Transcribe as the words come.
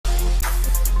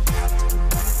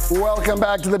Welcome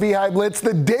back to the Beehive Blitz.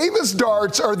 The Davis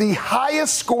Darts are the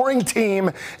highest scoring team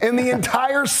in the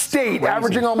entire state,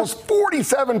 averaging almost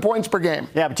 47 points per game.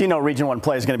 Yeah, but you know Region 1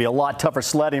 play is going to be a lot tougher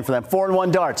sledding for them.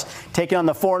 4-1 Darts taking on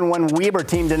the 4-1 Weber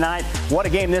team tonight. What a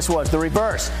game this was. The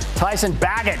reverse. Tyson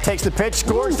Baggett takes the pitch,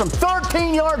 scores from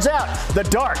 13 yards out. The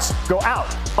Darts go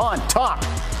out on top.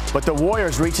 But the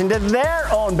Warriors reach into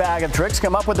their own bag of tricks,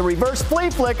 come up with a reverse flea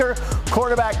flicker.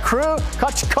 Quarterback Crew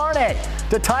Kachkarne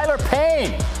to Tyler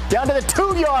Payne down to the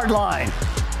 2-yard line.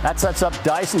 That sets up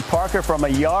Dyson Parker from a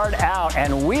yard out,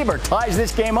 and Weber ties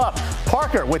this game up.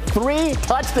 Parker with 3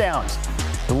 touchdowns.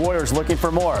 The Warriors looking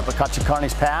for more, but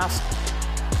Kachkarne's pass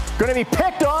going to be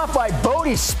picked off by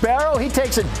Bodie Sparrow. He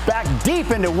takes it back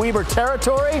deep into Weber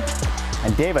territory,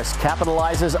 and Davis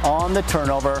capitalizes on the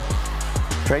turnover.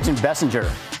 Trajan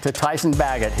Bessinger to Tyson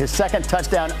Baggett, his second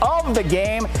touchdown of the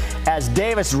game as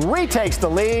Davis retakes the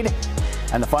lead.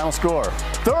 And the final score,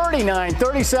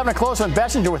 39-37, a close one.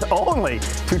 Bessinger with only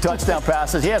 2 touchdown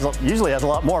passes. He usually has a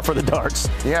lot more for the Darts.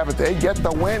 Yeah, but they get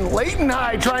the win. Layton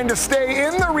High trying to stay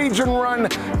in the Region 1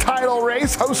 title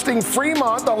race, hosting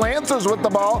Fremont. The Lancers with the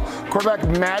ball. Quarterback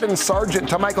Madden Sargent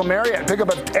to Michael Marriott. Pickup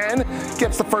of 10,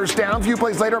 gets the first down. A few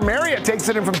plays later, Marriott takes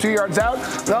it in from 2 yards out.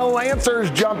 The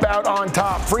Lancers jump out on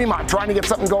top. Fremont trying to get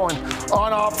something going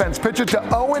on offense. Pitch it to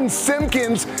Owen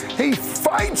Simpkins. He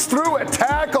fights through a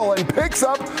tackle and picks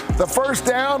up the first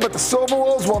down, but the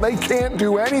Silverwolves, well, they can't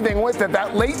do anything with it.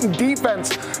 That latent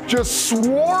defense just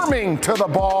swarming to the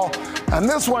ball, and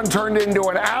this one turned into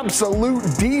an absolute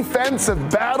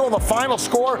defensive battle. The final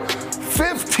score,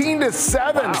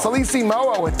 15-7. Wow. Salisi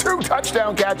Moa with 2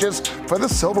 touchdown catches for the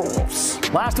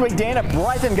Silverwolves. Last week, Dana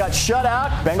Brython got shut out.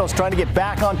 Bengals trying to get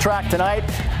back on track tonight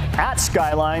at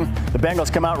Skyline. The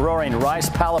Bengals come out roaring.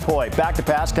 Rice Palapoy back to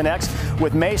pass, connects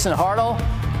with Mason Hartle,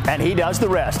 and he does the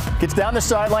rest. Gets down the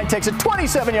sideline, takes it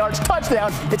 27 yards,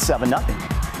 touchdown. It's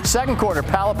 7-0. Second quarter,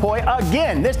 Palapoy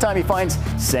again. This time he finds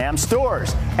Sam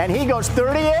Stores, and he goes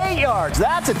 38 yards.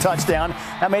 That's a touchdown.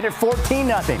 That made it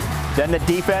 14-0. Then the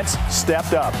defense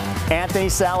stepped up. Anthony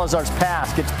Salazar's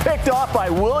pass gets picked off by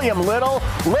William Little.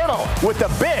 Little with the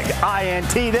big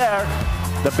INT there.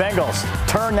 The Bengals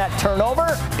turn that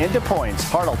turnover into points.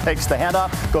 Hartle takes the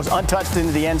handoff, goes untouched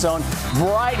into the end zone.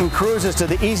 Brighton cruises to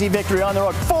the easy victory on the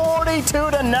road,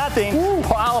 42-0.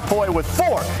 Palapoy with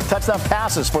 4 touchdown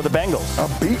passes for the Bengals.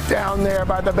 A beat down there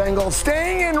by the Bengals.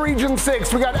 Staying in Region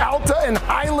 6, we got Alta and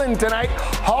Highland tonight.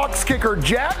 Hawks kicker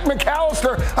Jack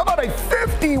McAllister, how about a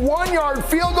 51-yard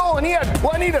field goal, and he had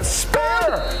plenty to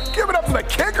spare. Give it up to the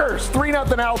kickers.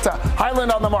 3-0 Alta.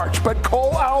 Highland on the march, but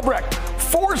Cole Albrecht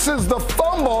forces the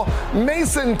fumble.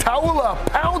 Mason Taula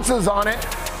pounces on it.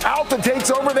 Alta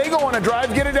takes over. They go on a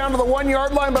drive, get it down to the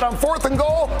 1-yard line, but on 4th and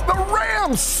goal, the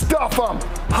Rams stuff them.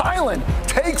 Highland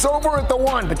takes over at the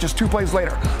 1, but just 2 plays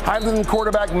later, Highland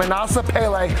quarterback Manasa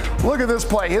Pele, look at this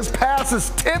play. His pass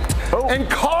is tipped and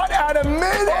caught out of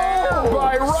midair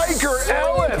by Riker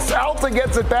Ellis. Alta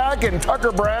gets it back, and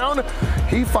Tucker Brown,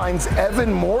 he finds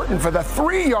Evan Morton for the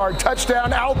 3-yard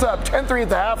touchdown. Alta up 10-3 at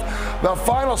the half. The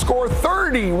final score,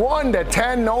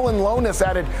 31-10. Nolan Lonis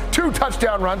added 2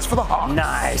 touchdown runs for the Hawks.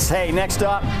 Nice. Hey, next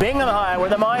up, Bingham High, where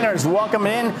the Miners welcome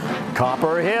in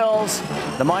Copper Hills.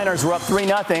 The Miners were up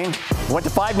 3-0. Went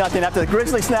to 5-0 after the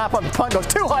Grizzly snap on the punt goes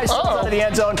too high, out of the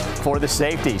end zone for the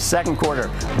safety. Second quarter,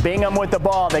 Bingham with the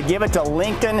ball. They give it to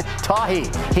Lincoln Tahi.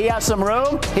 He has some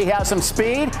room, he has some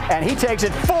speed, and he takes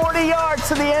it 40 yards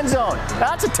to the end zone.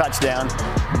 That's a touchdown.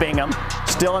 Bingham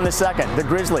still in the second. The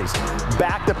Grizzlies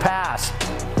back to pass.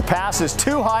 The pass is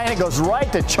too high, and it goes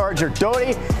right to Charger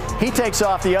Doty. He takes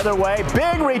off the other way.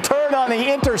 Big return on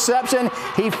the interception.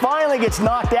 He finally gets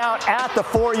knocked out at the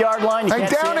 4-yard line. You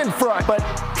can't down in front. But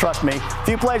trust me, a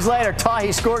few plays later,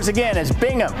 Tahi scores again as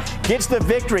Bingham gets the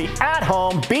victory at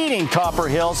home, beating Copper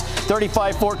Hills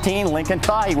 35-14. Lincoln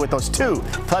Tahi with those 2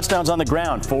 touchdowns on the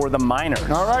ground for the Miners.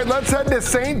 All right, let's head to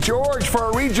St. George for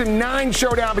a Region 9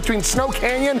 showdown between Snow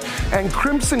Canyon and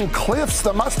Crimson Cliffs.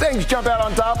 The Mustangs jump out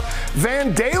on top.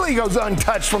 Van Daly goes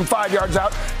untouched from 5 yards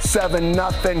out.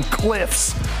 7-0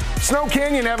 Cliffs. Snow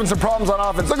Canyon having some problems on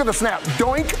offense. Look at the snap.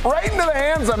 Doink right into the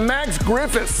hands of Max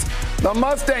Griffiths. The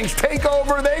Mustangs take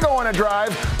over. They go on a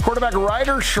drive. Quarterback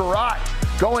Ryder Sherratt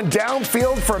going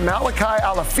downfield for Malachi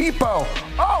Alafipo.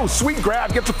 Oh, sweet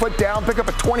grab. Gets a foot down. Pick up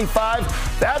a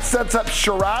 25. That sets up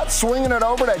Sherratt swinging it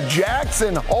over to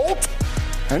Jackson Holt.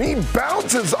 And he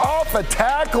bounces off a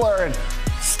tackler and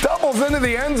stumbles into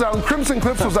the end zone. Crimson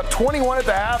Cliffs was up 21 at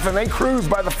the half, and they cruise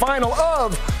by the final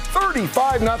of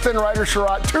 35-0. Ryder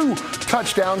Sherratt, 2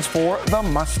 touchdowns for the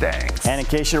Mustangs. And in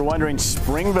case you're wondering,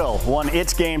 Springville won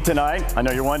its game tonight. I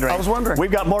know you're wondering. I was wondering.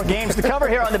 We've got more games to cover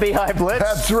here on the Beehive Blitz.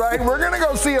 That's right. We're going to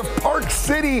go see if Park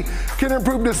City can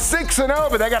improve to 6-0,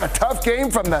 but they got a tough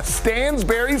game from the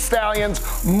Stansbury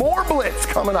Stallions. More Blitz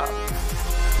coming up.